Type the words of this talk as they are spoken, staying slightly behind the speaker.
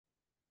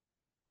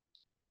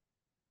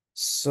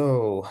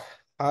So,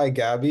 hi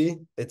Gabby.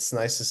 It's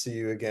nice to see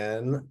you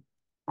again. Dr.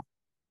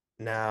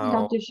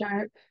 Now,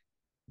 Sharp.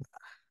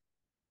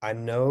 I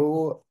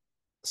know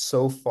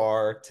so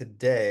far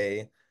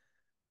today,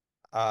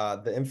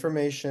 the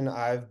information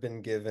I've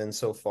been given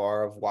so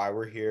far of why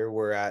we're here,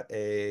 we're at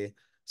a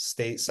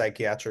state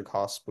psychiatric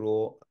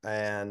hospital,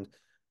 and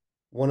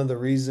one of the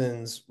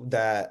reasons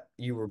that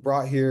you were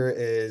brought here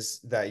is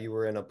that you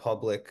were in a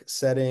public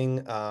setting.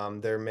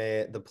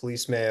 The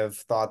police may have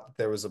thought that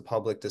there was a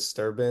public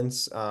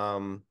disturbance,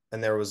 and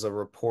there was a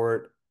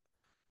report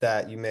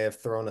that you may have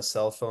thrown a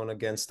cell phone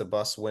against a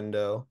bus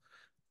window.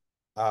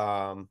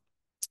 Um,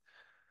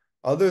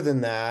 Other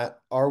than that,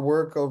 our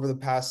work over the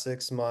past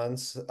 6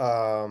 months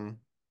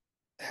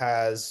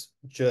has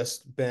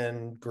just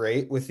been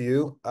great with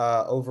you.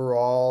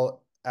 Overall,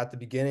 at the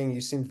beginning,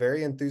 you seemed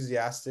very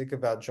enthusiastic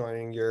about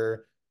joining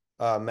your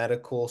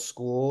medical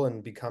school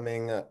and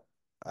becoming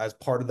as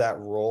part of that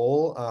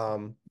role.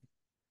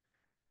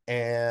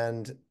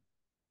 And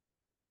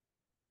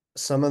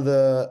some of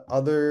the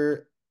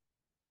other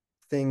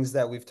things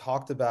that we've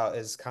talked about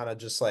is kind of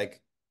just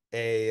like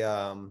a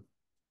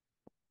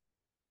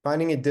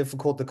finding it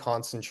difficult to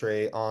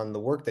concentrate on the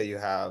work that you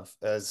have,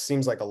 as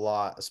seems like a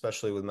lot,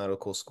 especially with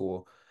medical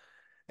school.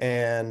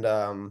 And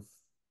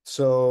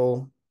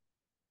so,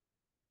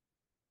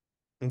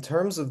 in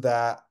terms of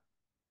that,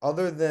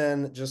 other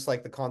than just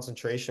like the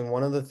concentration,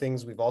 one of the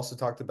things we've also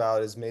talked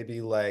about is maybe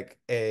like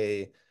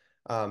a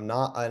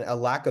not a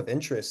lack of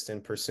interest in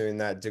pursuing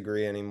that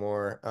degree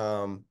anymore.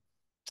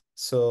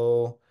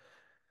 So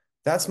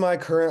that's my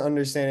current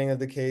understanding of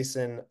the case.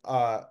 And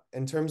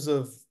in terms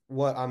of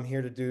what I'm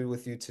here to do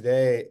with you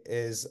today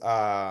is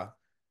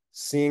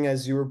seeing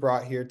as you were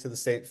brought here to the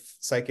state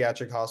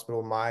psychiatric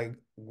hospital, my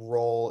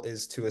role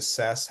is to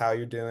assess how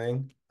you're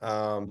doing,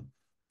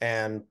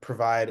 and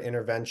provide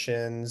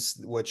interventions,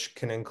 which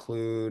can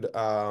include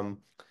to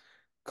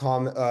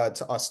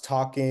us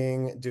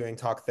talking, doing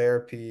talk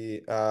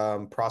therapy,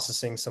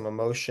 processing some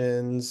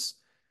emotions,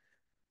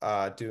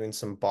 doing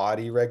some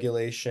body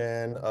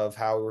regulation of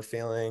how we're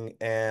feeling.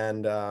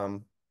 And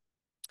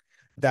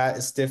that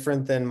is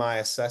different than my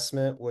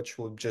assessment, which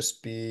will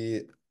just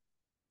be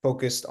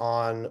focused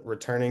on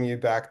returning you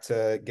back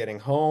to getting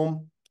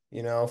home,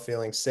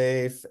 feeling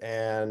safe,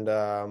 and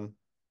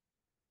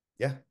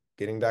yeah,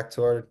 getting back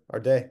to our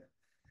day.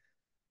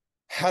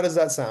 How does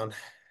that sound?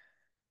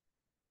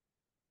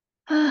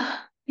 I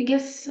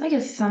guess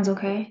it sounds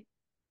okay.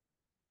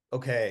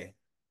 Okay,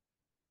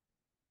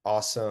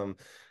 awesome.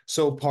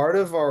 So part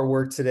of our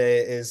work today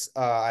is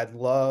I'd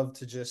love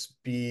to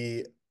just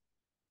be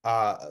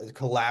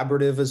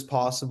collaborative as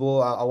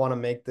possible. I want to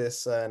make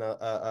this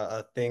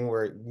a thing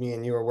where me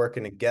and you are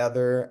working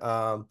together.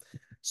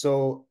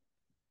 So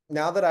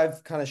now that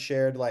I've kind of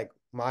shared like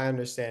my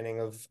understanding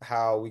of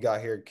how we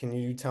got here, can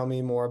you tell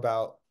me more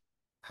about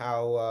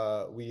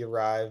how we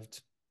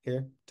arrived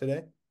here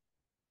today?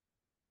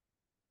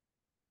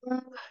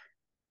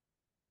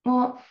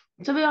 Well,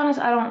 to be honest,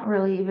 I don't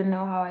really even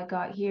know how I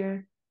got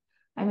here.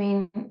 I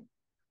mean,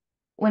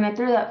 when I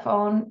threw that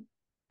phone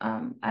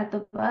at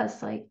the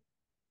bus, like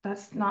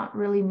that's not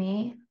really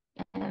me,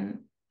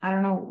 and I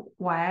don't know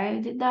why I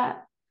did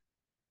that.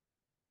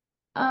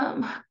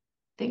 I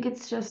think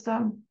it's just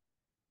I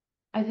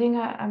think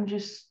I'm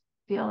just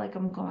feel like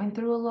I'm going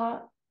through a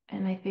lot,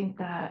 and I think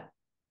that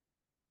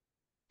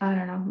I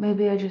don't know,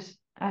 maybe I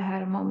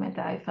had a moment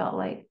that I felt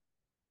like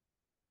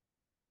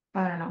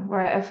I don't know, where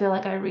I feel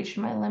like I reached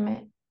my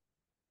limit.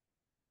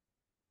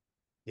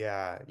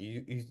 Yeah,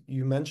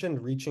 you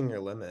mentioned reaching your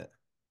limit.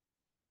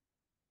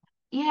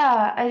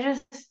 Yeah, I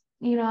just,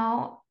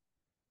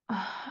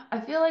 I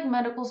feel like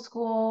medical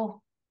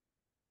school,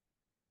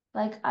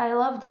 like I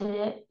loved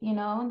it, in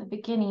the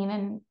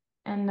beginning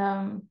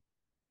and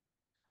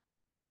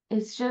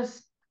it's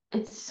just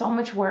it's so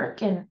much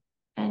work and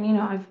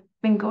I've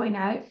been going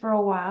at it for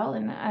a while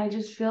and I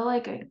just feel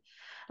like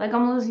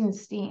I'm losing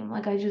steam.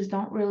 Like I just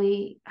don't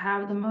really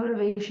have the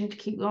motivation to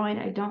keep going.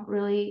 I don't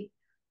really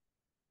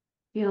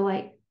feel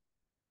like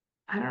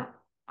I don't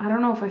I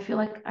don't know if I feel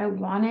like I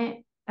want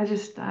it. I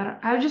just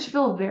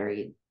feel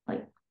very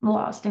like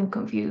lost and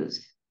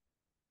confused.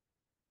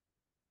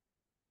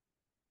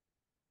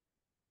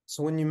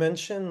 So when you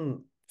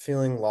mention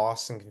feeling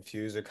lost and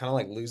confused or kind of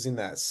like losing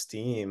that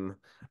steam,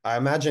 I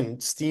imagine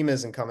steam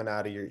isn't coming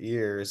out of your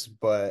ears,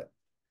 but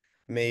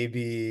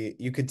maybe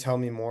you could tell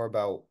me more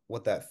about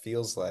what that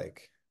feels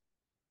like.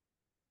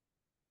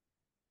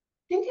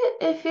 I think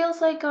it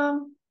feels like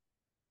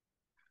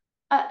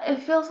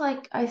it feels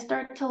like I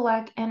start to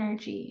lack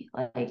energy.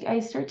 Like I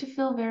start to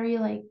feel very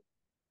like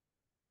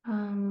I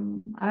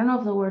don't know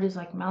if the word is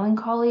like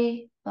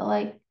melancholy, but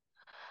like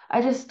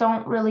I just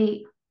don't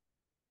really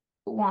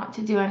want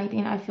to do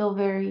anything. I feel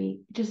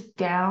very just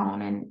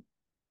down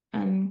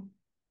and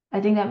I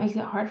think that makes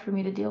it hard for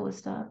me to deal with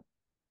stuff.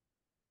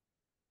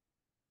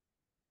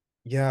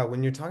 Yeah,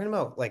 when you're talking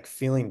about like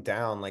feeling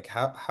down, like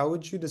how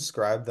would you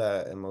describe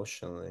that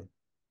emotionally?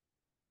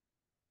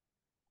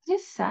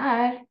 It's just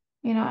sad,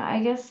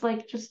 I guess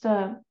like just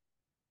a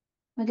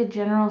like a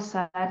general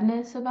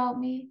sadness about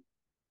me.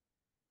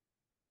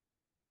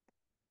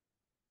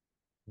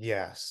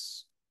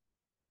 Yes.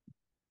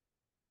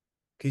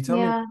 Can you tell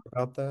me Yeah. more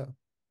about that?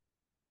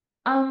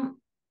 Um,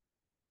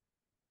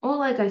 well,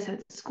 like I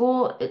said,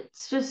 school,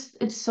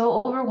 it's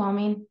so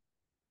overwhelming.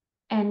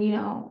 And,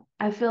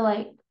 I feel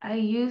like I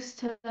used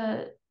to,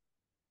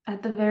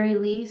 at the very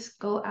least,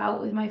 go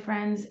out with my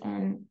friends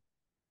and,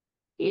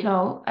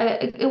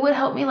 it would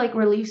help me like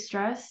relieve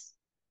stress.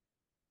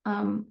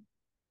 Um,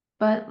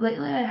 but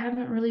lately I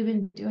haven't really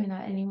been doing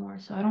that anymore.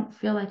 So I don't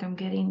feel like I'm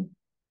getting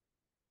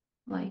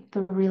like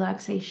the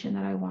relaxation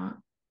that I want.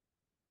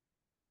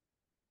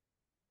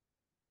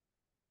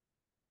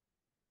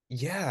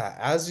 Yeah,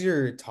 as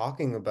you're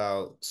talking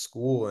about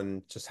school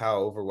and just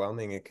how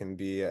overwhelming it can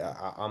be,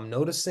 I'm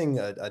noticing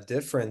a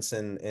difference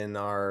in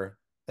our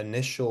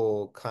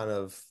initial kind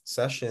of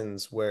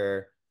sessions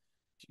where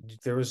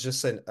there was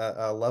just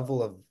a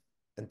level of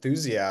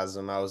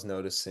enthusiasm I was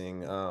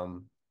noticing.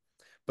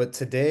 But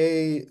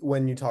today,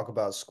 when you talk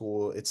about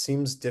school, it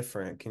seems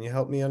different. Can you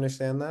help me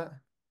understand that?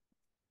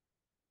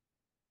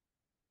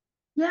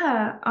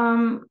 Yeah.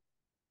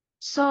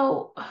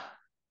 So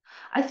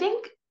I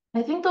think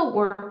I think the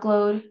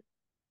workload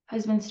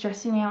has been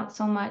stressing me out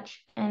so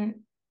much, and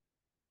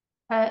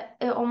it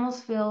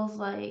almost feels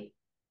like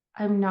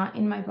I'm not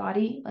in my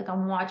body, like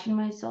I'm watching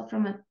myself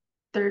from a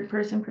third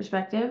person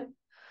perspective.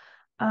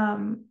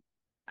 Um,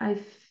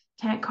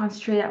 can't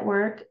concentrate at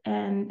work,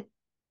 and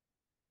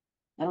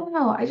I don't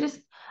know.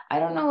 I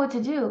don't know what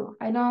to do.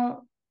 I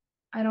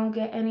don't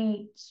get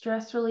any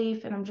stress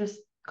relief, and I'm just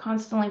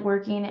constantly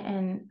working,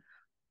 and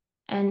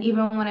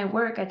even when I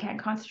work, I can't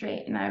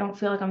concentrate, and I don't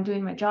feel like I'm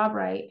doing my job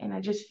right, and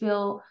I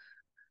feel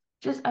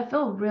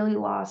really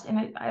lost,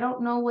 and I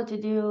don't know what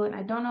to do, and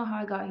I don't know how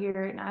I got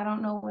here, and I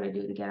don't know what to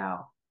do to get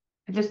out.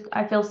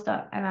 I feel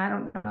stuck, and I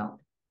don't know.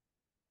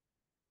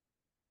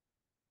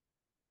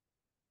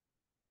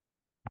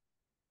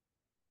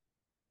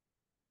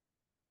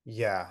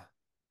 Yeah,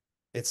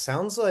 it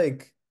sounds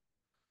like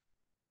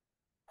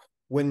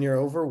when you're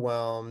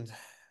overwhelmed,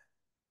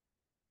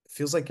 it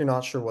feels like you're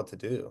not sure what to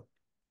do.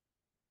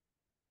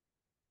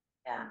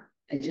 Yeah,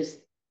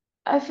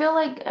 I feel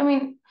like, I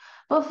mean,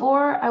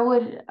 before I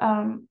would,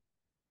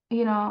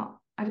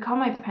 I'd call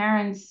my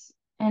parents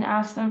and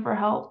ask them for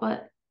help,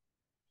 but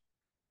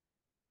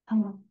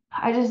I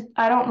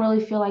don't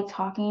really feel like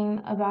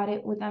talking about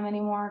it with them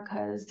anymore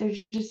because they're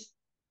just,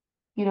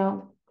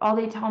 all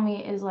they tell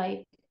me is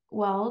like,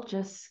 well,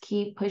 just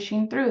keep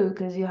pushing through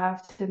because you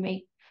have to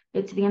make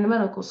it to the end of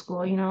medical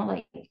school,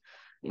 like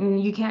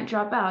you can't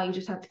drop out. You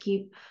just have to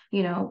keep,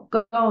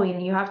 going,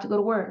 and you have to go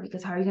to work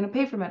because how are you going to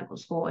pay for medical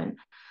school? And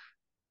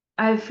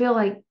I feel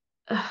like,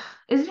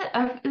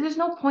 there's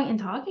no point in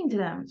talking to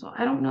them. So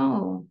I don't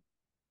know.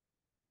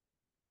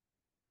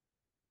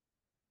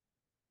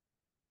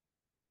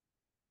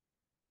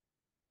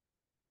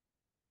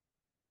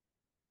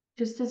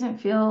 Just doesn't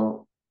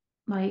feel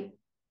like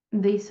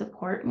they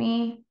support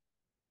me.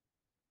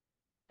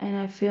 And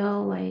I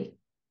feel like,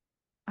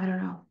 I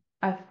don't know.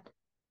 I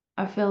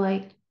feel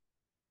like,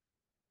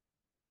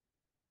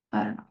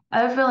 I don't know.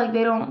 I feel like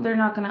they're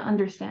not going to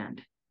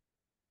understand.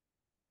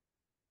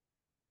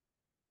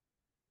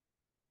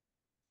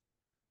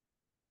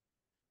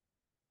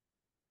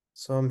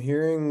 So I'm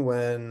hearing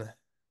when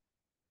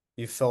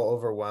you felt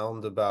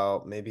overwhelmed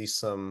about maybe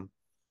some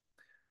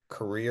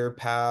career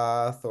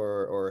path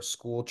or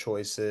school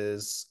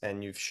choices,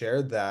 and you've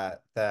shared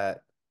that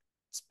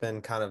it's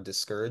been kind of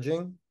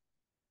discouraging.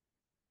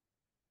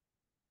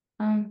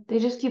 They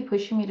just keep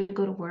pushing me to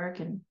go to work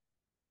and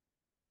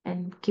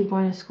keep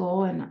going to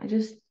school. And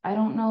I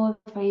don't know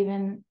if I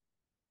even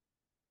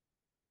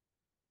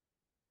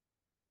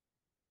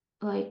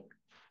like,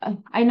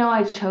 I know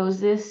I chose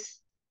this,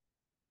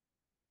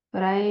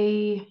 but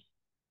I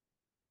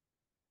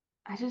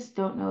just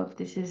don't know if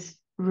this is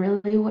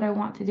really what I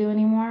want to do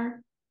anymore.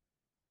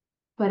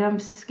 But I'm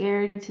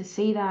scared to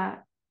say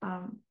that. I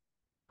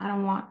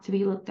don't want to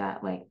be looked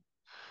at like,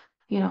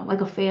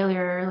 like a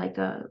failure, like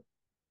I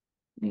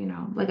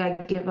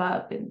give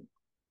up,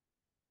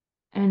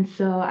 and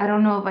so I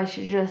don't know if I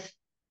should just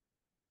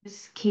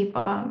keep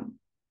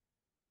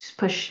just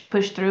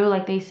push through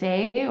like they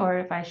say, or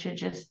if I should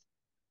just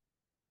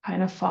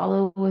kind of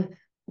follow with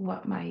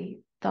what my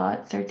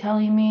thoughts are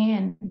telling me,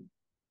 and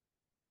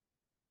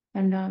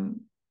I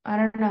don't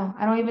know.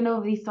 I don't even know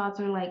if these thoughts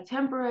are like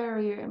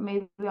temporary, or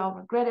maybe I'll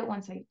regret it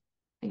once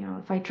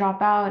if I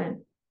drop out.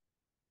 And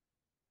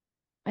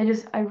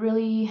I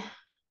really,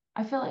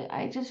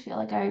 I just feel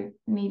like I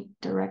need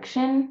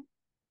direction.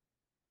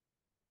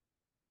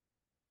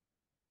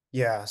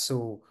 Yeah,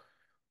 so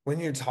when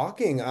you're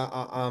talking,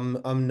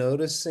 I'm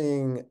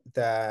noticing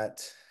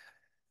that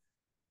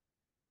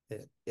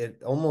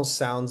it almost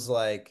sounds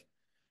like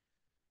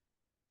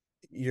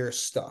you're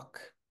stuck.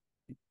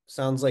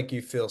 Sounds like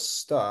you feel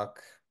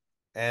stuck.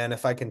 And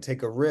if I can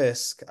take a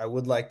risk, I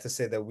would like to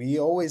say that we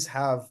always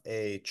have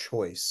a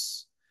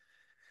choice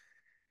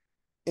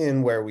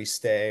in where we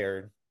stay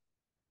or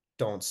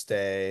don't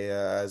stay,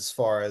 as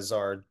far as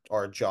our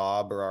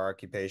job or our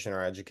occupation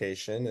or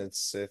education.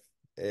 It's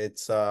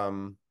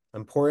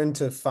important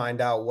to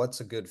find out what's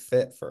a good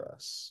fit for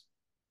us.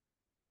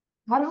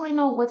 how do I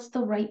know what's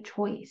the right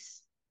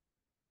choice?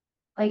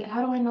 Like,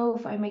 how do I know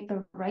if I make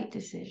the right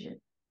decision?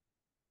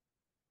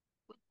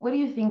 What do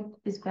you think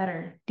is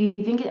better? Do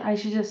you think I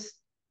should just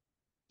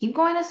keep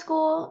going to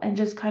school and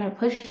just kind of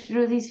push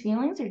through these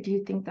feelings? Or do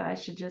you think that I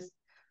should just,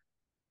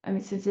 I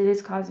mean, since it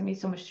is causing me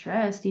so much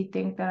stress, do you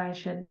think that I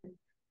should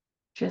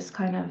just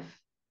kind of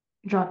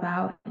drop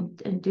out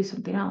and do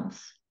something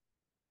else?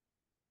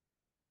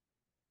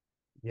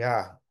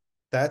 Yeah,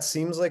 that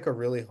seems like a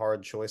really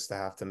hard choice to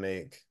have to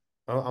make.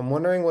 I'm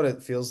wondering what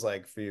it feels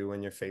like for you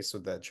when you're faced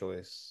with that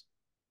choice.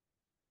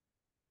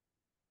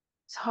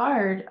 It's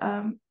hard.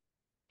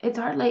 It's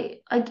hard.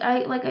 Like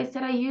I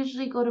said, I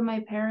usually go to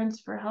my parents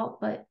for help,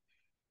 but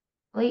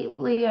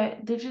lately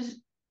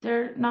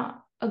they're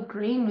not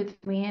agreeing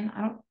with me, and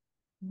I don't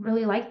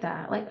really like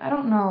that. Like I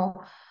don't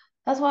know.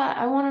 That's why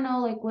I want to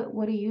know like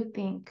what do you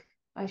think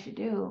I should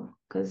do?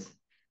 Because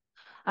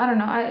I don't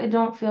know. I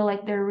don't feel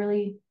like they're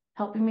really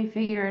helping me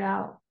figure it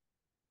out.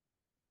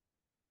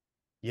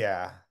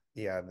 Yeah,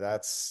 yeah,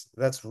 that's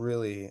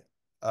really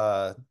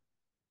a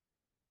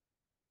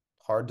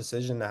hard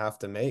decision to have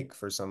to make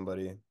for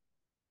somebody.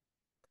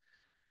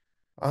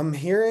 I'm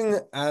hearing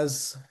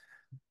as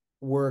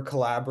we're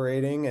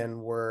collaborating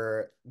and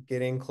we're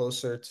getting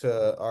closer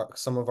to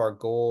some of our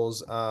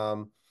goals.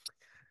 I'm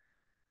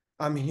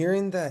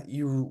hearing that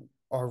you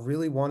are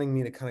really wanting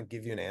me to kind of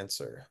give you an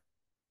answer.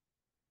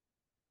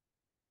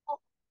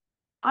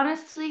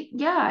 Honestly,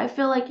 yeah, I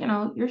feel like,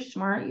 you're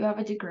smart, you have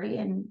a degree,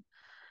 and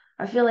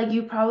I feel like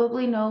you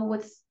probably know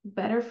what's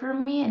better for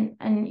me.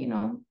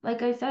 And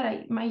like I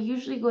said, I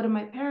usually go to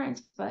my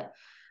parents, but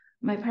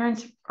my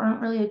parents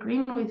aren't really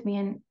agreeing with me.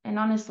 And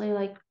honestly,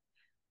 like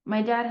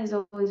my dad has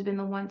always been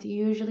the one to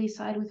usually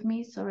side with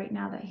me. So right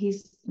now that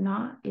he's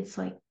not, it's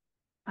like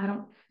I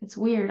don't, it's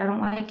weird. I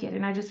don't like it.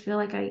 And I just feel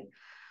like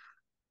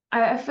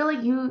I feel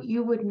like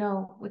you would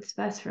know what's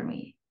best for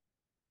me.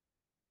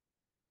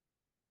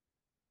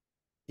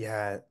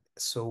 Yeah,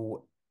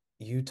 so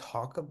you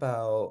talk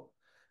about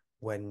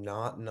when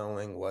not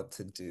knowing what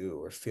to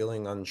do or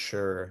feeling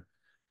unsure.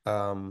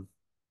 Um,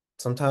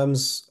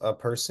 Sometimes a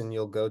person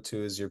you'll go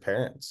to is your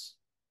parents.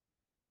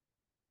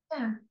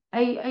 Yeah.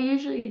 I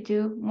usually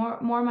do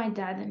more my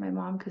dad than my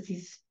mom because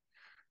he's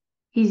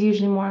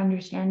usually more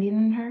understanding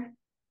than her.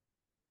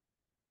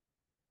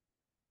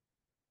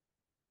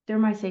 They're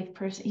my safe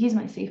person. He's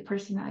my safe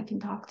person that I can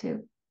talk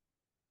to.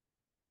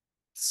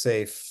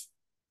 Safe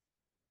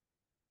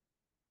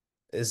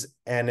is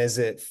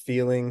it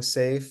feeling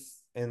safe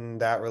in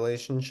that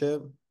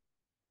relationship?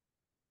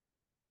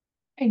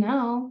 I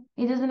know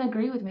he doesn't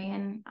agree with me,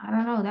 and I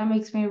don't know. That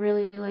makes me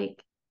really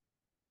like.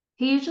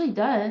 He usually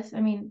does.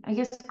 I mean, I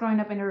guess growing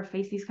up, I never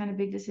faced these kind of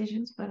big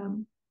decisions, but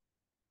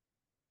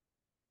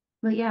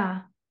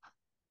yeah,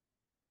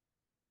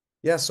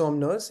 Yeah, so I'm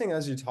noticing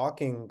as you're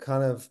talking,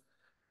 kind of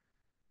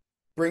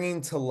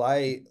bringing to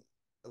light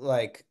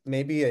like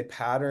maybe a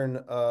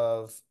pattern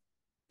of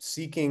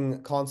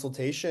seeking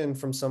consultation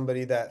from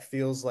somebody that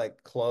feels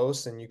like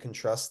close and you can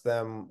trust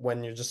them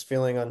when you're just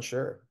feeling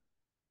unsure.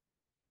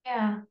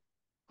 yeah,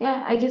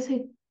 yeah. I guess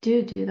I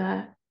do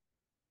that.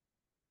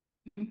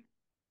 I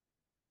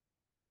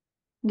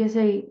guess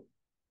I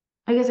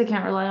guess I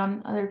can't rely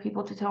on other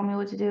people to tell me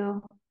what to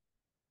do,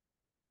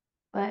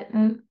 but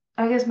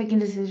I guess making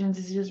decisions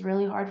is just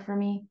really hard for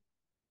me.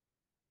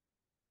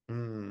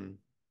 Hmm.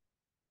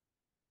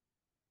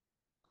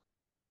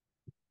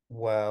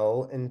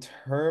 Well, in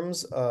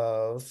terms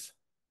of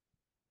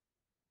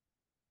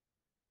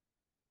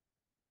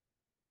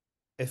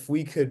if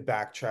we could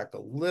backtrack a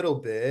little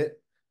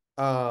bit,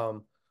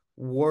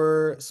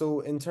 were so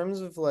in terms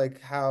of like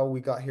how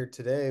we got here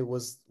today,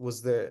 was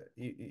there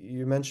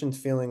you mentioned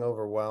feeling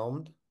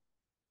overwhelmed?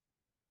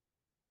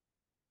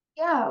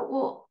 Yeah,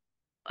 well,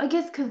 I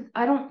guess because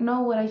I don't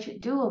know what I should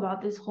do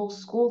about this whole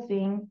school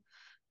thing,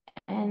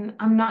 and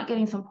I'm not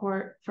getting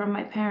support from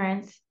my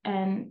parents,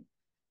 and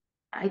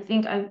I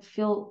think I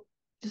feel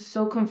just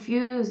so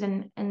confused.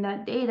 And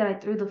that day that I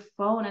threw the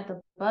phone at the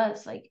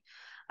bus, like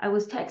I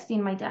was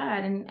texting my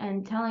dad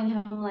and telling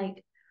him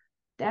like,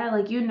 Dad,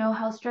 like you know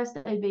how stressed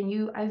I've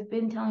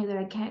been telling you that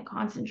I can't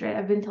concentrate.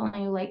 I've been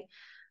telling you like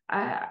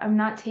I'm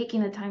not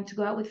taking the time to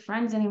go out with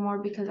friends anymore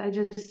because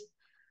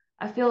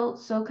I feel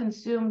so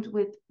consumed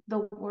with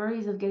the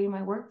worries of getting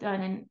my work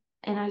done.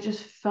 And I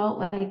just felt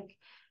like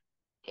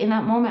in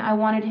that moment I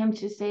wanted him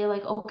to say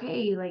like,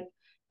 okay, like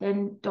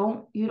then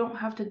you don't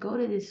have to go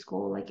to this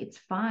school. Like it's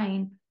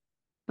fine.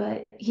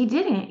 But he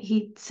didn't.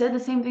 He said the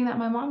same thing that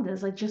my mom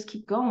does, like just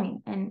keep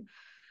going. And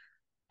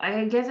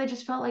I guess I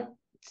just felt like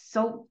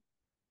so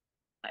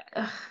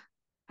ugh,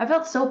 I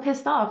felt so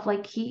pissed off.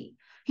 Like he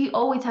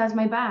always has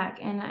my back.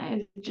 And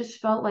I just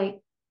felt like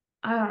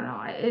I don't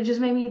know. It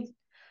just made me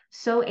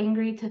so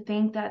angry to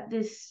think that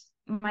this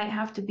might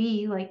have to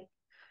be like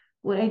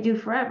what I do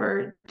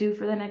forever, do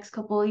for the next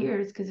couple of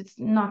years, because it's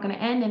not going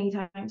to end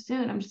anytime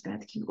soon. I'm just going to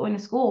have to keep going to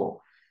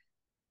school.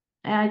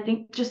 And I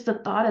think just the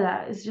thought of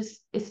that is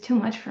just, it's too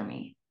much for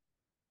me.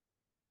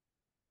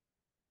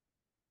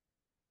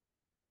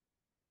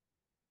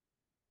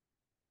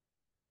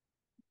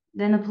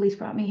 Then the police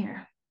brought me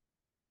here.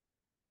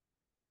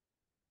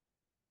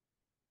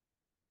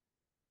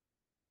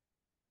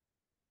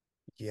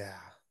 Yeah.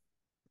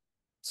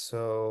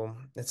 So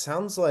it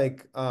sounds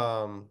like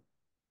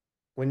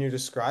when you're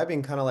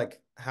describing kind of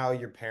like how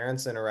your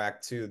parents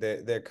interact too,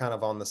 they're kind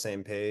of on the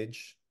same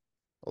page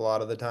a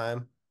lot of the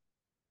time.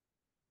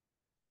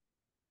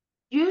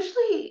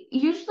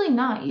 Usually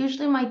not.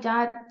 Usually my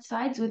dad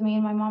sides with me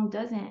and my mom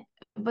doesn't.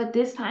 But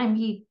this time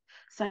he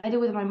sided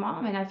with my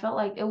mom and I felt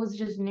like it was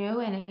just new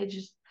and it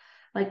just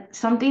like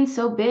something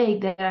so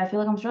big that I feel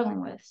like I'm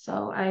struggling with.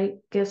 So I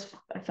guess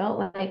I felt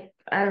like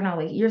I don't know,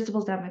 like you're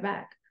supposed to have my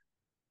back.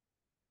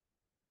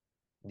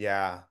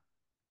 Yeah.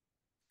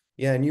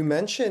 Yeah, and you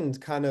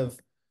mentioned kind of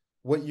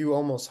what you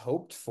almost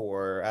hoped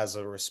for as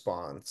a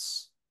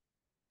response.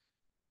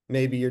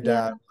 Maybe your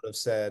dad Yeah, would have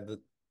said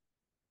that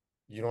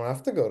you don't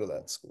have to go to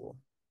that school.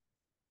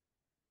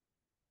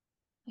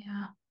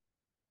 yeah.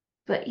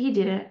 But he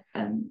didn't.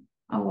 And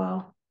oh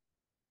well.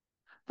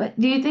 But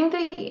do you think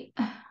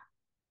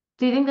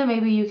that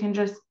maybe you can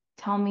just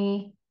tell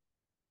me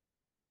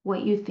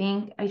what you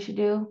think I should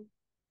do?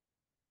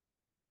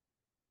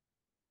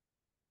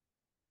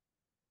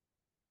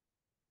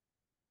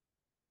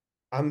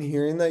 I'm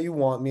hearing that you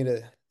want me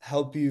to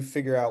help you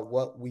figure out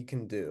what we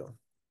can do.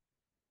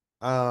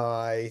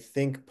 I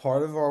think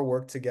part of our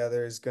work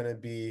together is going to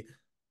be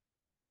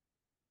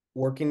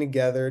working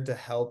together to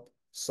help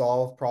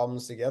solve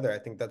problems together. I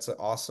think that's an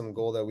awesome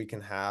goal that we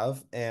can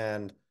have.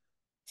 And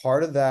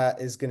part of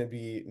that is going to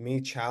be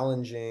me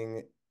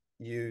challenging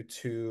you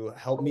to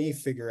help me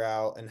figure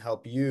out and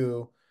help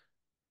you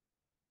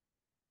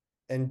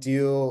and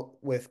deal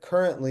with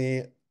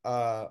currently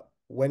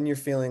when you're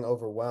feeling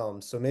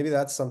overwhelmed. So maybe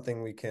that's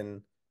something we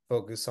can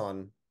focus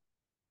on.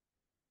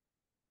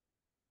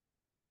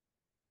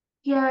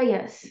 Yeah,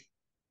 yes.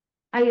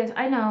 I guess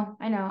I know.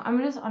 I'm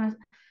just honest.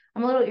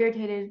 I'm a little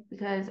irritated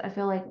because I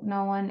feel like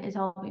no one is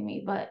helping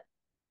me, but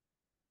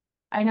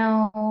I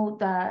know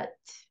that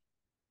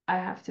I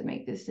have to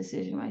make this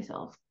decision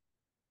myself.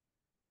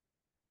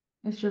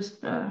 It's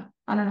just I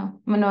don't know.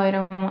 I'm annoyed.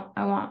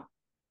 I want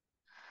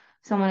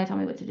someone to tell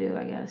me what to do,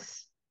 I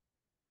guess.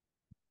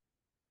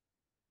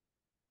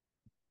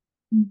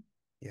 Mm.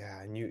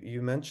 Yeah, and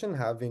you mentioned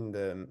having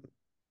to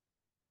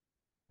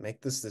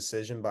make this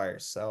decision by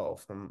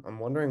yourself. I'm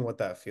wondering what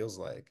that feels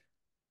like.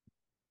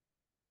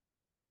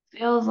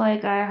 Feels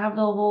like I have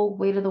the whole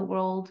weight of the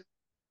world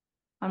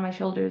on my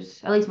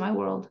shoulders, at least my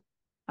world.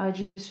 I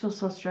just feel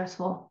so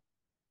stressful.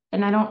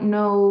 And I don't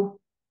know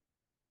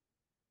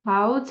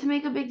how to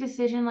make a big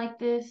decision like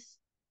this.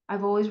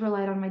 I've always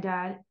relied on my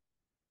dad,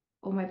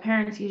 or my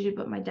parents usually,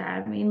 but my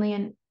dad mainly.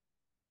 And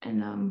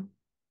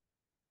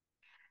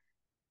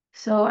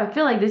so I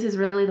feel like this is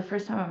really the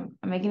first time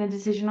I'm making a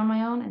decision on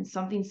my own and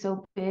something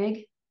so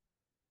big.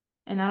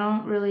 And I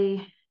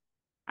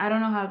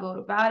don't know how to go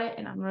about it.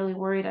 And I'm really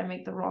worried I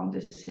make the wrong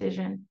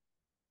decision.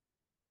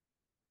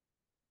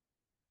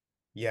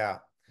 Yeah,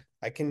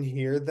 I can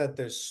hear that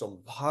there's a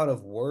lot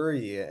of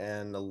worry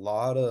and a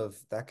lot of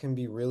that can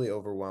be really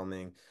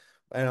overwhelming.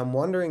 And I'm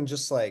wondering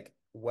just like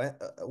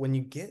when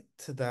you get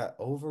to that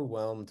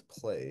overwhelmed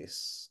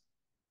place,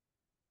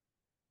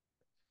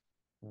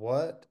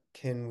 what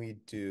can we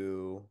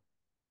do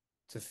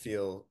to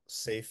feel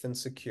safe and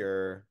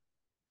secure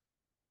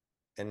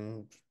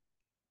and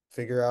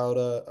figure out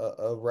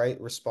a right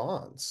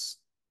response?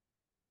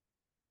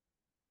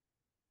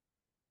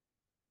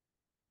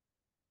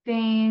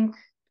 Think,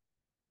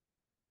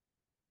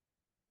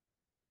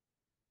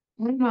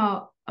 I don't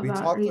know We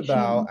about talked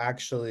about reaching.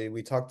 actually,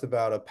 we talked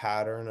about a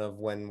pattern of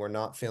when we're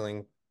not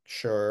feeling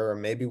sure, or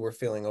maybe we're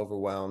feeling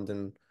overwhelmed,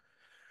 and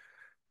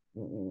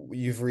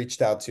you've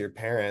reached out to your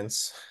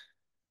parents,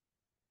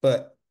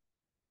 but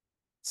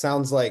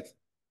sounds like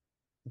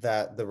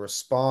that the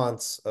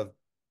response of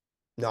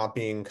not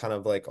being kind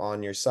of like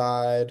on your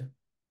side,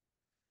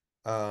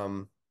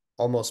 um,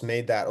 almost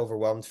made that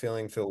overwhelmed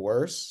feeling feel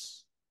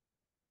worse.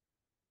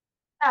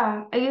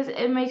 Yeah, I guess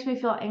it makes me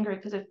feel angry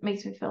because it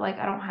makes me feel like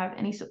I don't have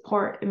any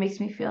support. It makes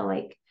me feel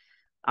like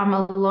I'm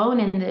alone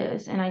in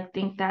this. And I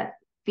think that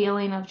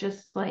feeling of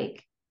just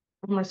like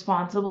I'm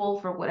responsible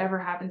for whatever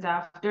happens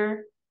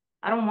after,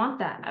 I don't want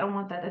that. I don't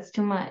want that. That's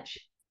too much.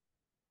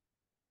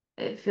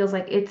 It feels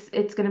like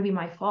it's gonna be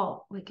my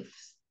fault. Like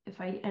if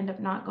I end up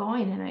not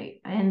going and I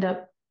end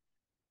up,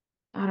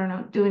 I don't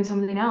know, doing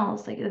something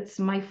else, like it's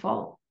my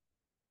fault.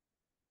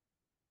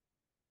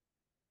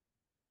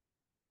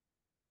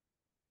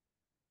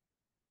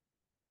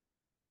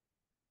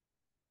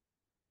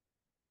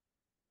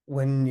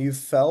 When you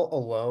felt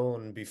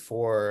alone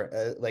before,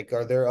 like,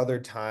 are there other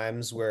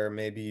times where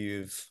maybe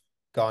you've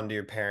gone to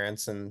your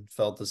parents and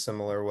felt a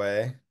similar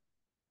way?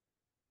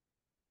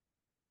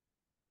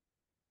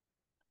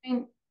 I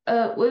mean,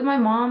 with my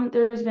mom,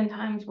 there's been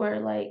times where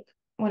like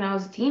when I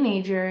was a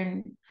teenager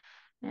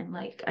and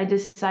like I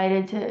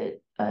decided to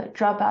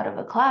drop out of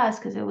a class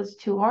because it was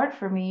too hard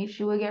for me,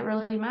 she would get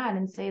really mad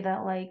and say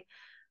that like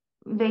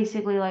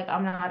basically like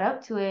I'm not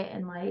up to it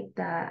and like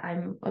that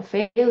I'm a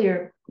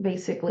failure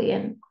basically.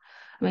 And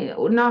I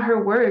mean, not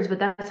her words, but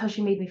that's how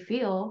she made me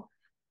feel.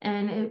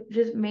 And it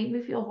just made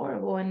me feel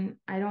horrible. And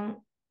I don't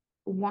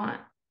want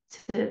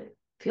to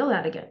feel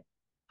that again.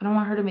 I don't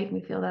want her to make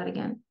me feel that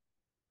again.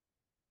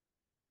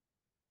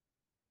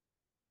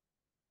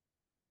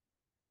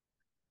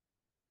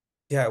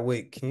 Yeah,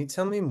 wait, can you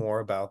tell me more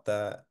about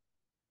that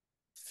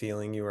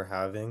feeling you were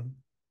having?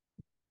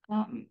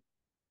 Um,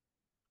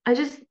 I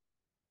just,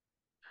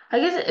 I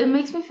guess it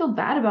makes me feel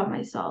bad about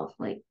myself.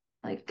 Like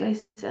I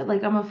said,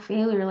 like I'm a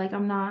failure. Like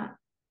I'm not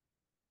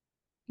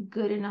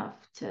good enough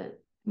to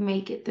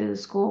make it through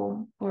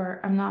school,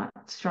 or I'm not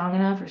strong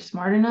enough or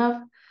smart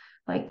enough,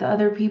 like the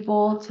other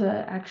people to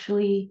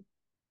actually,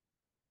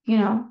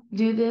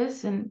 do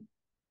this. And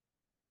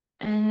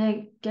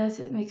I guess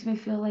it makes me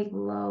feel like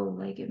low.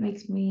 Like it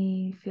makes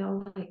me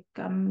feel like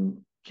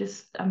I'm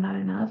not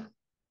enough.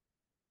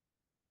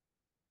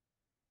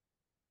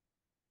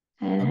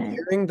 I'm And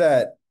hearing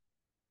that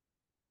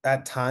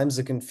at times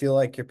it can feel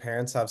like your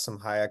parents have some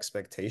high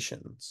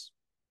expectations.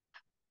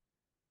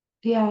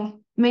 yeah,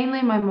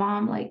 mainly my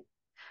mom. Like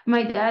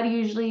my dad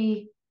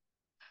usually,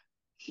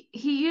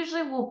 he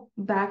usually will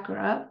back her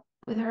up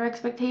with her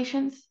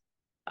expectations.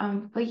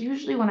 But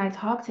usually when I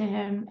talk to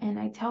him and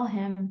I tell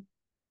him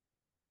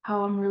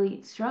how I'm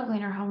really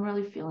struggling or how I'm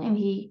really feeling,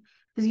 he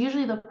is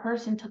usually the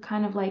person to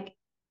kind of like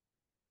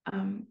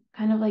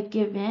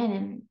give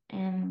in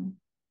and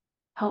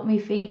help me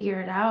figure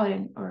it out,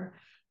 and or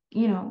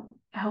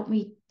help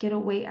me get a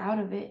way out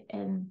of it.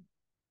 And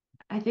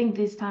I think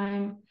this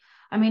time,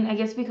 I mean, I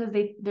guess because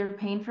they're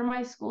paying for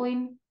my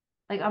schooling,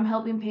 like I'm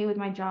helping pay with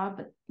my job,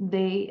 but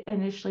they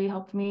initially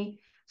helped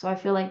me. So I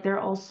feel like they're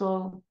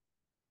also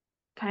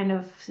kind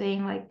of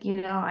saying like,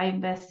 I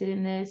invested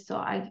in this, so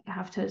I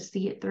have to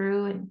see it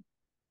through.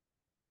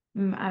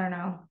 And I don't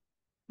know.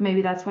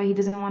 Maybe that's why he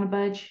doesn't want to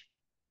budge.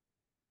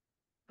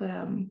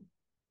 But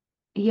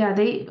yeah,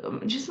 they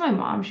just my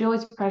mom. She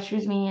always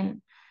pressures me,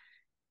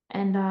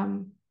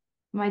 and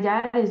my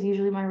dad is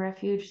usually my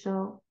refuge.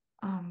 So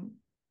um,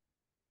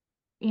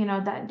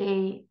 that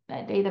day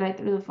that I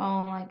threw the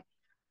phone, like,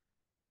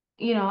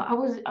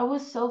 I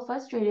was so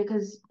frustrated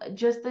because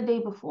just the day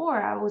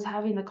before I was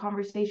having the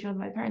conversation with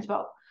my parents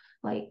about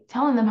like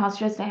telling them how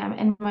stressed I am,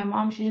 and my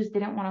mom, she just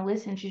didn't want to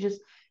listen. She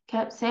just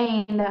kept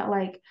saying that,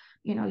 like,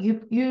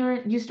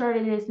 you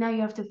started this, now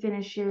you have to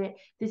finish it.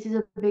 This is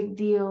a big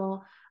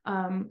deal.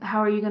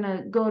 How are you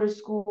gonna go to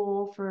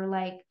school for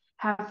like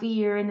half a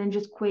year and then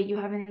just quit? You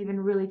haven't even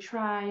really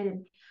tried,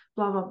 and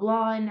blah blah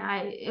blah. And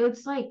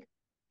it's like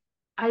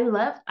I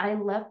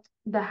left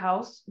the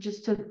house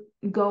just to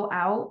go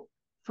out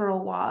for a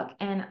walk,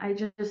 and I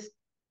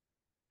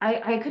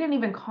couldn't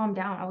even calm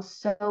down. I was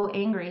so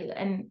angry.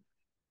 And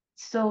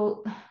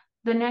so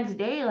the next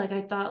day, like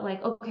I thought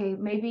like, okay,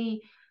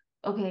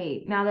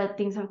 now that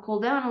things have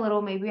cooled down a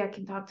little, maybe I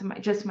can talk to my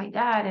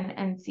dad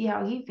and see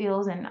how he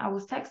feels. And I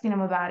was texting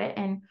him about it,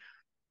 and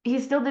he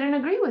still didn't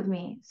agree with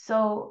me.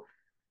 So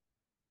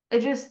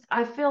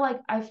I felt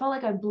like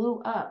I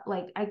blew up.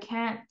 Like I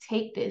can't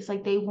take this.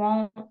 Like they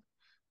won't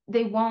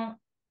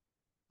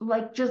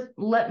like just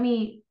let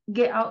me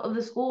get out of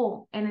the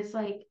school. And it's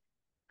like,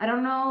 I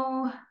don't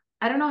know.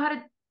 I don't know how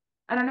to,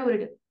 I don't know what to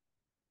do.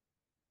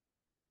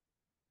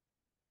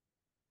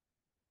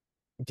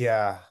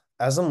 Yeah,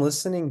 as I'm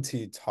listening to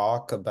you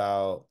talk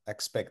about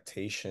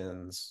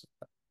expectations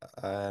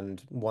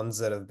and ones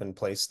that have been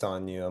placed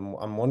on you,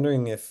 I'm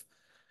wondering if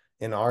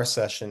in our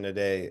session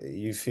today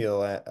you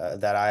feel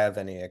that I have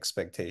any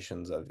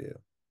expectations of you.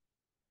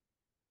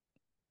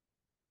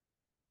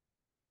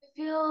 I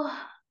feel,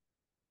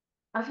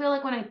 I feel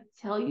like when I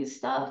tell you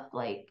stuff,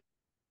 like,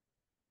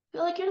 I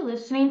feel like you're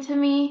listening to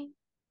me,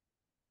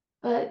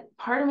 but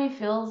part of me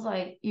feels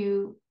like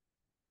you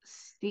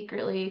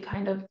secretly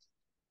kind of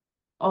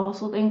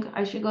also think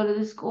I should go to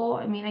this school.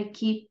 I mean, I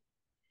keep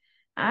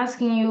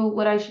asking you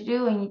what I should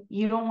do, and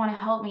you don't want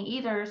to help me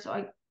either.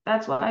 So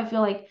that's why I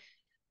feel like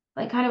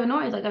kind of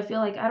annoyed. Like I feel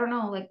like I don't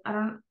know, like I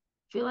don't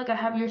feel like I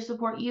have your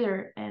support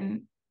either.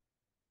 And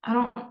I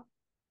don't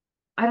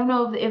I don't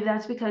know if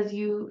that's because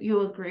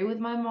you agree with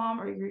my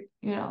mom, or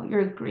you're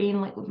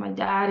agreeing like with my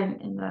dad,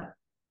 and that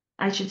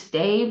I should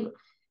stay.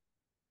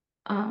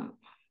 Um,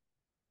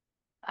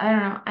 I don't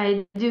know.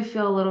 I do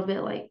feel a little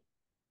bit like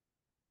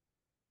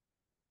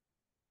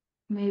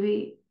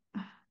maybe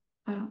I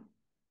don't.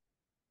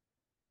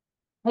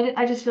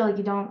 I just feel like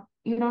you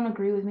don't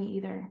agree with me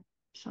either.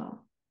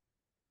 So,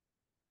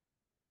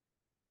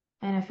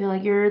 and I feel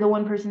like you're the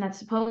one person that's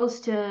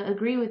supposed to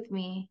agree with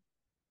me.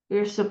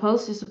 You're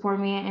supposed to support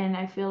me, and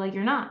I feel like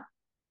you're not.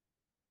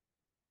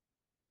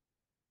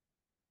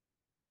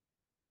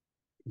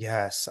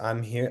 Yes,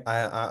 I'm here.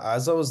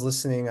 As I was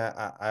listening,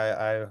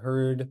 I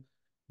heard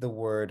the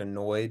word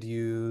annoyed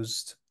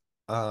used,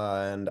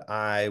 and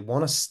I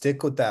want to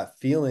stick with that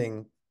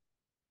feeling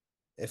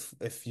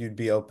if you'd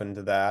be open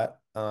to that.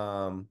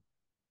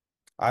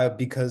 I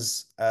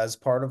because as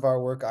part of our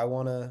work, I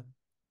want to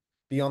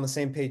be on the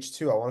same page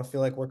too. I want to feel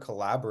like we're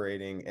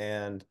collaborating,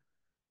 and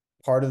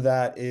part of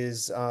that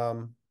is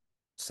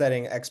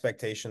setting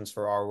expectations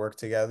for our work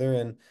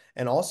together,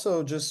 and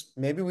also just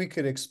maybe we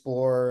could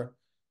explore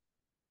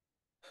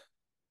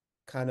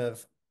kind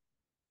of,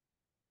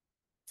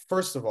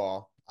 first of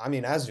all, I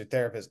mean, as your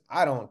therapist,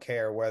 I don't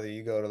care whether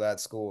you go to that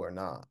school or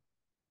not.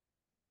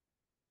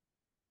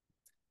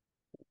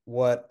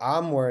 What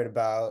I'm worried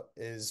about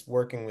is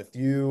working with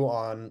you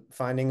on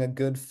finding a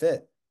good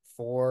fit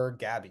for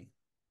Gabby.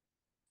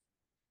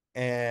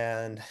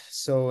 And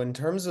so in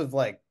terms of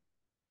like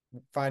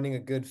finding a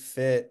good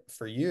fit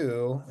for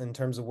you in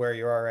terms of where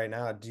you are right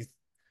now, you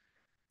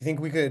think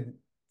we could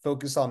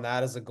focus on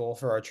that as a goal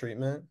for our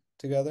treatment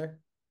together?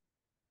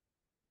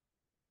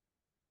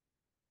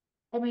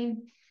 I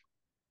mean,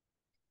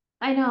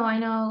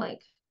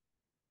 like,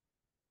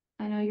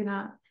 I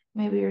know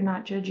maybe you're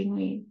not judging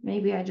me.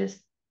 Maybe I just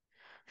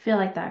feel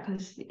like that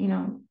because,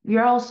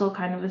 you're also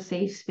kind of a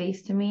safe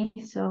space to me.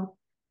 So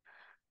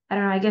I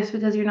don't know, I guess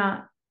because you're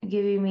not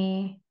giving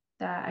me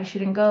that I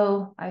shouldn't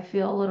go, I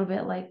feel a little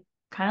bit like,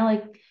 kind of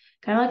like,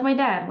 kind of like my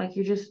dad. Like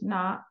you're just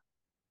not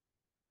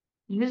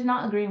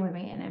agreeing with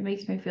me. And it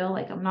makes me feel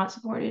like I'm not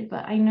supported.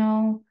 But I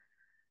know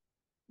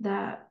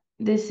that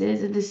this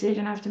is a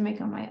decision I have to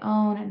make on my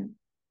own. And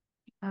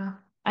uh,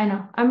 I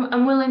know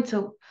I'm willing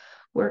to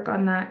work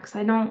on that because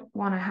I don't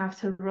want to have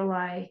to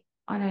rely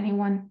on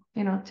anyone,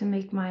 to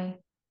make my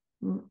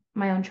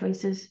own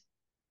choices.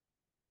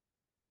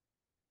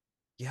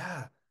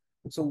 Yeah.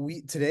 So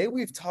today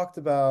we've talked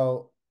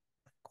about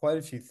quite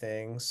a few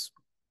things.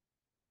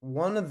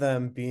 One of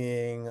them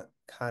being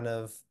kind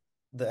of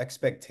the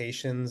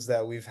expectations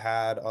that we've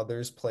had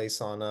others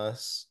place on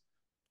us.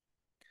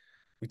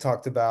 We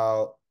talked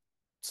about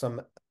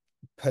some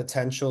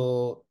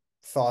potential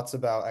thoughts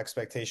about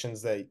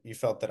expectations that you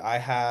felt that I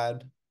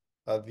had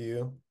of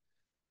you.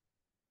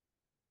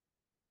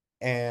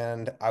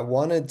 And I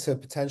wanted to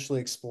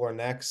potentially explore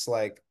next,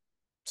 like,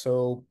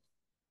 so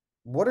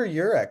what are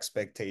your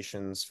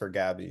expectations for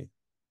Gabby?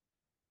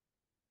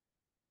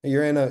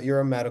 You're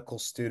a medical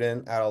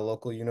student at a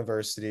local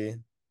university.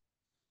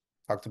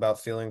 Talked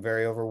about feeling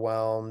very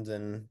overwhelmed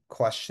and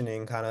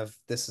questioning kind of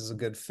this is a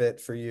good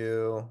fit for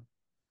you.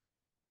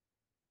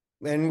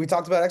 And we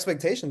talked about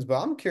expectations,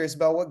 but I'm curious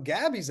about what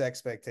Gabby's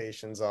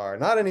expectations are,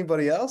 not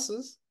anybody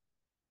else's.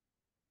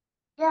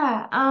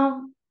 Yeah,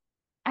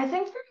 I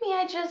think for me,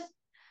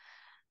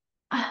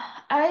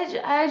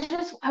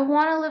 I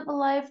want to live a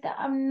life that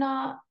I'm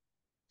not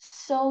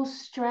so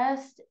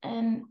stressed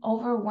and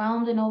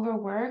overwhelmed and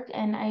overworked,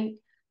 and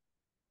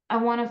I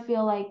want to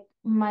feel like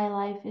my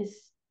life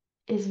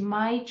is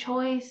my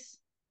choice.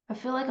 I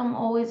feel like I'm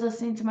always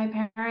listening to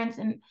my parents,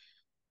 and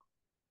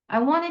I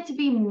want it to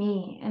be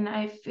me. And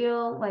I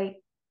feel like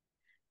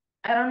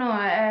I don't know.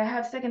 I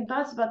have second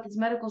thoughts about this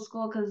medical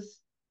school because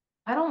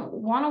I don't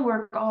want to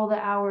work all the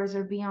hours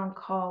or be on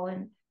call,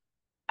 and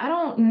I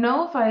don't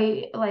know if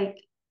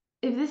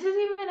this is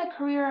even a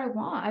career I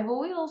want. I've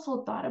always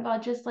also thought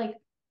about just like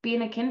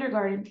being a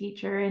kindergarten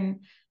teacher,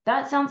 and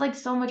that sounds like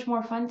so much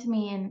more fun to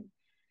me.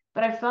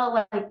 But I felt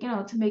like,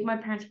 to make my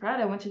parents proud,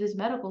 I went to this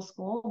medical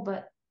school.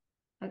 But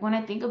like when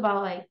I think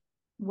about like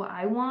what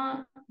I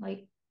want,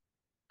 like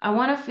I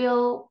want to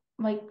feel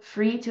like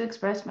free to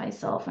express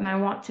myself, and I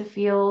want to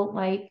feel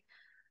like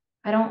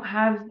I don't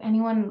have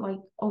anyone like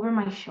over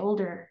my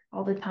shoulder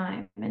all the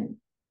time. And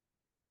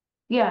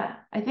yeah,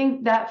 I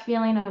think that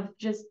feeling of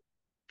just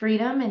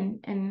freedom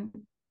and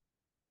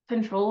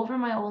control over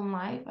my own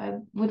life, I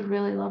would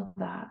really love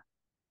that.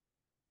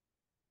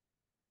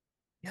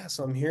 Yeah,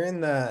 so I'm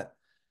hearing that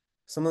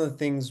some of the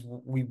things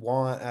we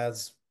want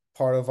as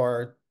part of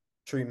our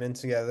treatment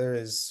together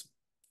is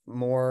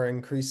more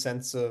increased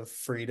sense of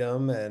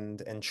freedom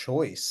and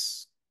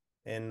choice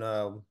in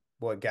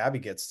what Gabby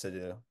gets to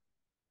do.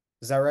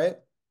 Is that right?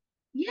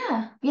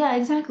 Yeah, yeah,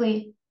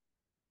 exactly.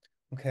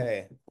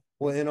 Okay.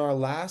 Well, in our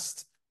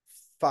last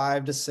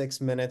 5 to 6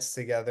 minutes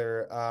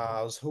together,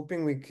 I was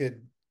hoping we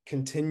could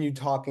continue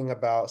talking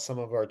about some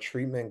of our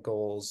treatment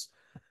goals.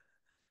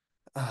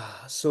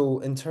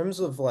 So in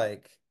terms of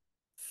like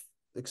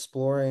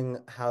exploring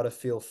how to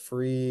feel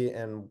free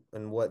and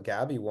what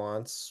Gabby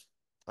wants,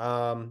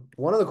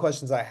 one of the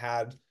questions I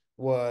had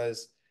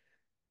was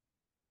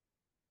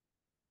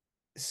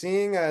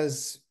seeing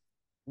as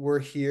we're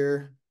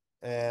here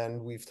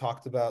and we've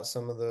talked about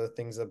some of the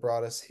things that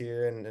brought us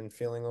here and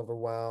feeling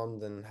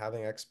overwhelmed and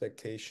having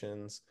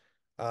expectations.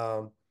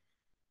 Um,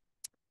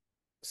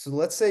 so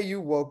let's say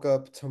you woke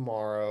up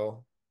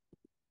tomorrow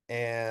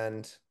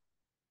and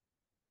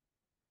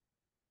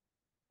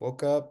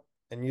woke up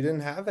and you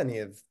didn't have any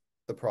of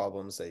the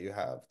problems that you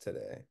have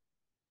today.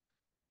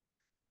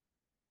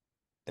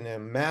 And a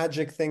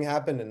magic thing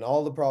happened and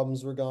all the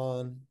problems were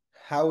gone.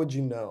 How would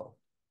you know?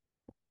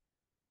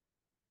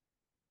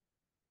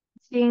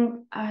 I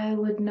think I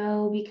would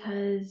know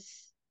because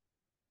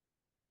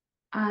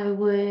I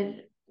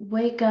would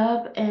wake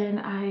up and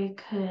I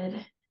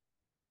could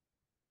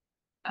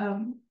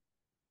um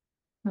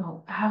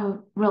no, have a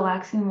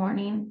relaxing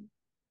morning,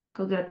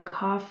 go get a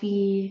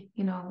coffee,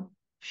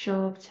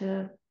 show up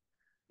to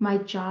my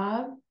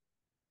job,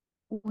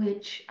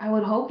 which I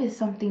would hope is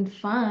something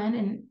fun.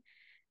 And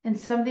and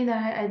something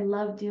that I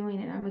love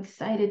doing and I'm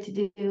excited to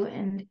do.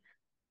 And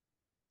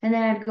then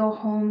I'd go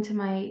home to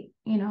my,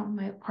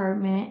 my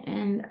apartment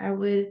and I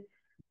would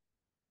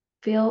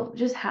feel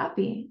just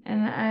happy.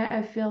 And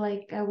I feel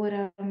like I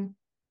would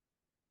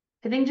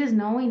I think just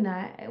knowing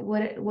that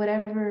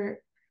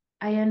whatever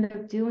I end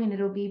up doing,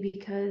 it'll be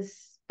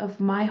because of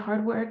my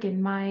hard work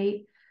and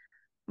my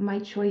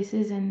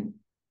choices, and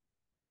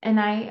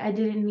I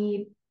didn't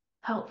need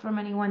help from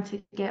anyone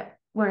to get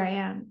where I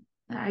am.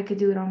 I could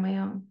do it on my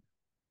own.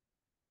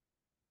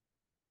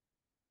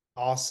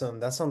 Awesome.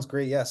 That sounds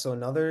great. Yeah. So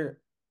another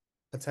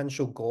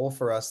potential goal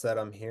for us that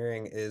I'm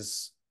hearing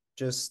is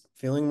just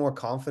feeling more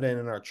confident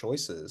in our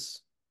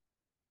choices.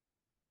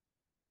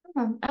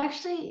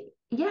 Actually,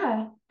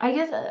 yeah, I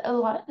guess a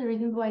lot of the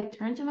reasons why I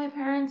turn to my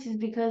parents is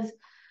because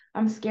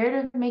I'm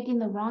scared of making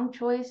the wrong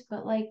choice,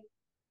 but like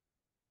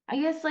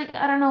I guess like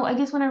I don't know, I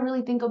guess when I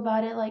really think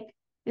about it, like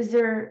is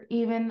there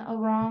even a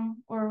wrong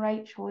or a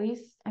right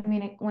choice? I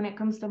mean, when it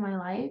comes to my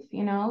life,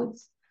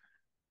 it's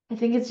I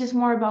think it's just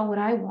more about what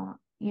I want.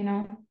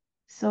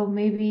 So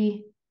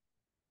maybe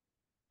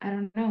I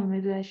don't know,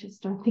 maybe I should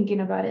start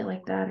thinking about it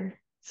like that or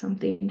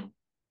something.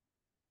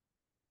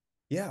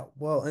 Yeah,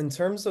 well, in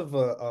terms of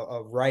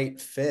a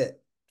right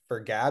fit for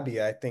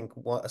Gabby, I think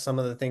some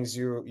of the things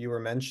you were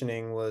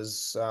mentioning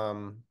was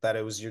that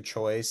it was your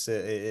choice.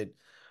 It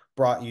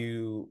brought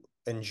you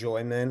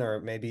enjoyment,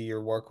 or maybe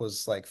your work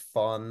was like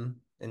fun,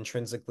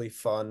 intrinsically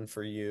fun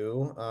for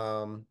you.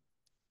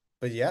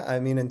 But yeah,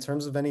 I mean, in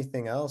terms of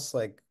anything else,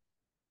 like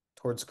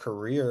towards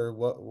career,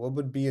 what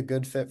would be a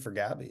good fit for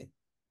Gabby?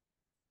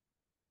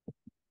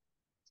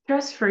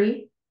 Stress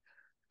free.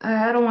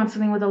 I don't want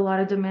something with a lot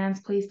of demands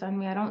placed on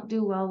me. I don't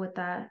do well with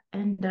that.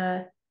 And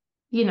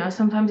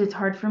sometimes it's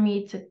hard for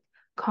me to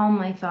calm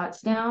my thoughts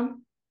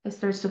down. It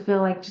starts to feel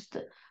like just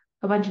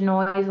a bunch of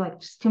noise, like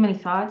just too many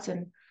thoughts,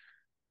 and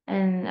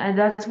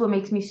that's what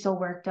makes me so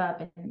worked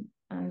up,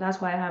 and that's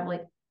why I have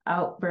like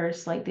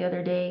outbursts like the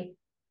other day.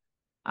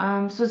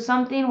 So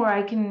something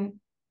that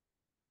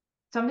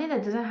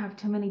doesn't have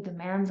too many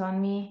demands on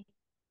me,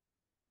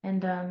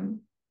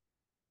 and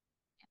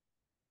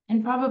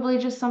and probably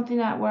just something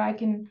that where I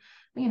can,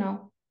 you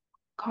know,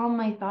 calm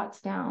my thoughts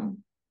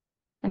down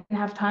and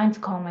have time to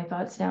calm my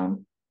thoughts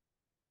down.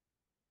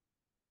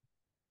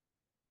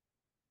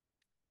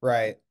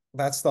 Right.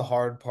 That's the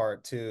hard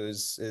part too,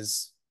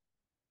 is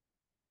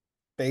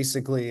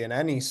basically in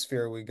any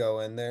sphere we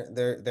go in,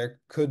 there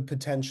could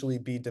potentially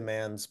be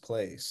demands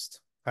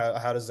placed.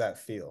 How does that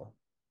feel?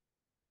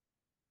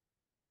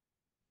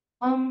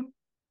 Um,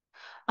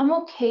 I'm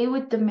okay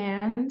with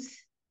demands.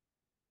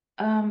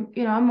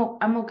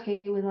 I'm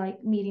okay with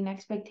like meeting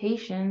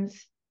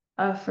expectations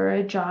for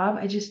a job.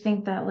 I just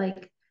think that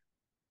like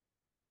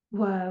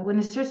when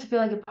it starts to feel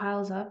like it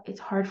piles up,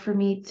 it's hard for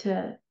me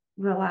to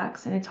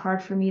relax and it's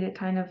hard for me to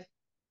kind of,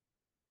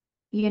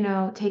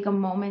 take a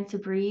moment to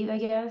breathe, I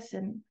guess.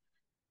 And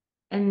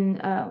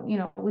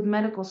with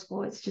medical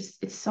school,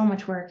 it's so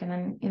much work.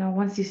 And then,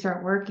 once you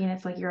start working,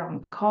 it's like you're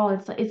on call.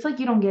 It's like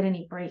you don't get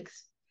any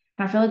breaks.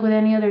 And I feel like with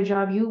any other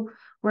job, you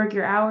work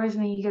your hours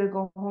and then you gotta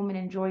go home and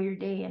enjoy your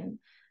day. And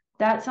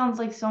that sounds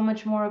like so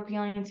much more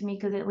appealing to me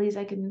because at least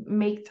I can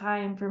make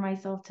time for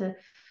myself to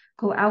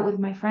go out with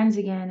my friends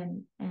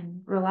again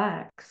and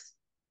relax.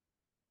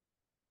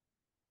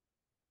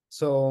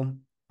 So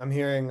I'm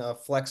hearing a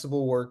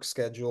flexible work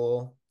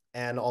schedule,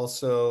 and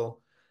also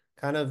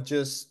kind of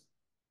just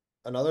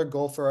another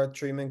goal for our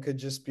treatment could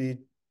just be,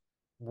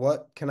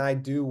 what can I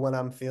do when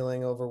I'm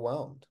feeling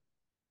overwhelmed?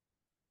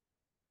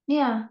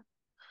 Yeah.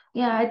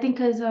 Yeah, I think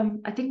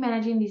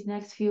managing these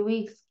next few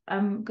weeks,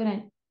 I'm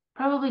gonna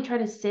probably try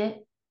to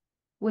sit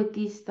with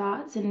these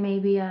thoughts and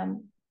maybe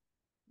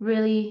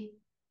really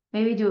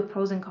maybe do a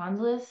pros and cons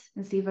list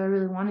and see if I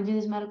really want to do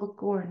this medical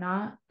school or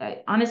not.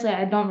 Honestly,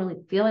 I don't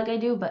really feel like I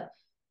do, but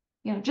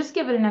just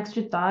give it an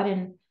extra thought,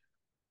 and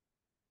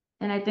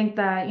I think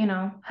that,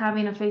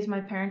 having to face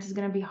my parents is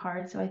gonna be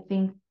hard. So I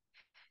think,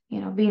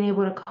 being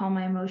able to calm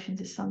my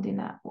emotions is something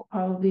that will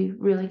probably be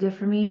really good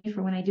for me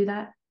for when I do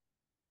that.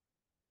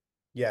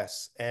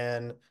 Yes,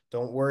 and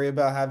don't worry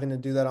about having to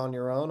do that on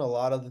your own. A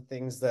lot of the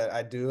things that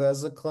I do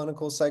as a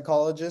clinical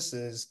psychologist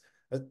is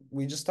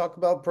we just talk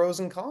about pros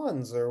and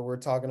cons, or we're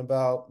talking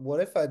about what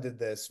if I did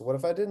this, what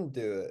if I didn't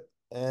do it,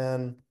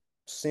 and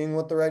seeing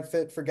what the right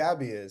fit for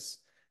Gabby is.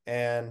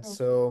 And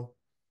so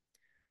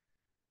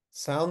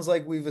sounds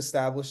like we've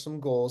established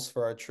some goals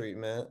for our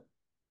treatment.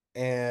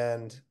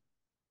 And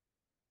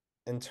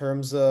in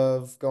terms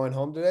of going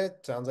home today,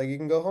 sounds like you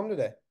can go home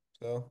today.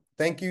 So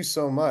thank you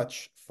so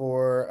much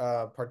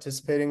for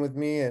participating with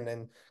me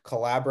and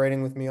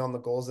collaborating with me on the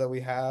goals that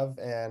we have.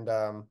 And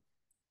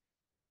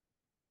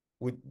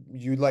would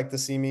you'd like to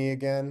see me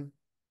again?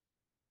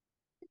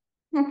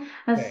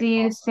 I'll Okay, see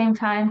you awesome. same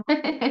time. All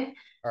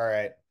All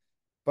right.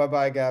 Bye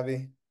bye,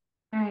 Gabby.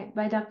 right,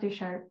 bye, Dr.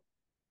 Sharp.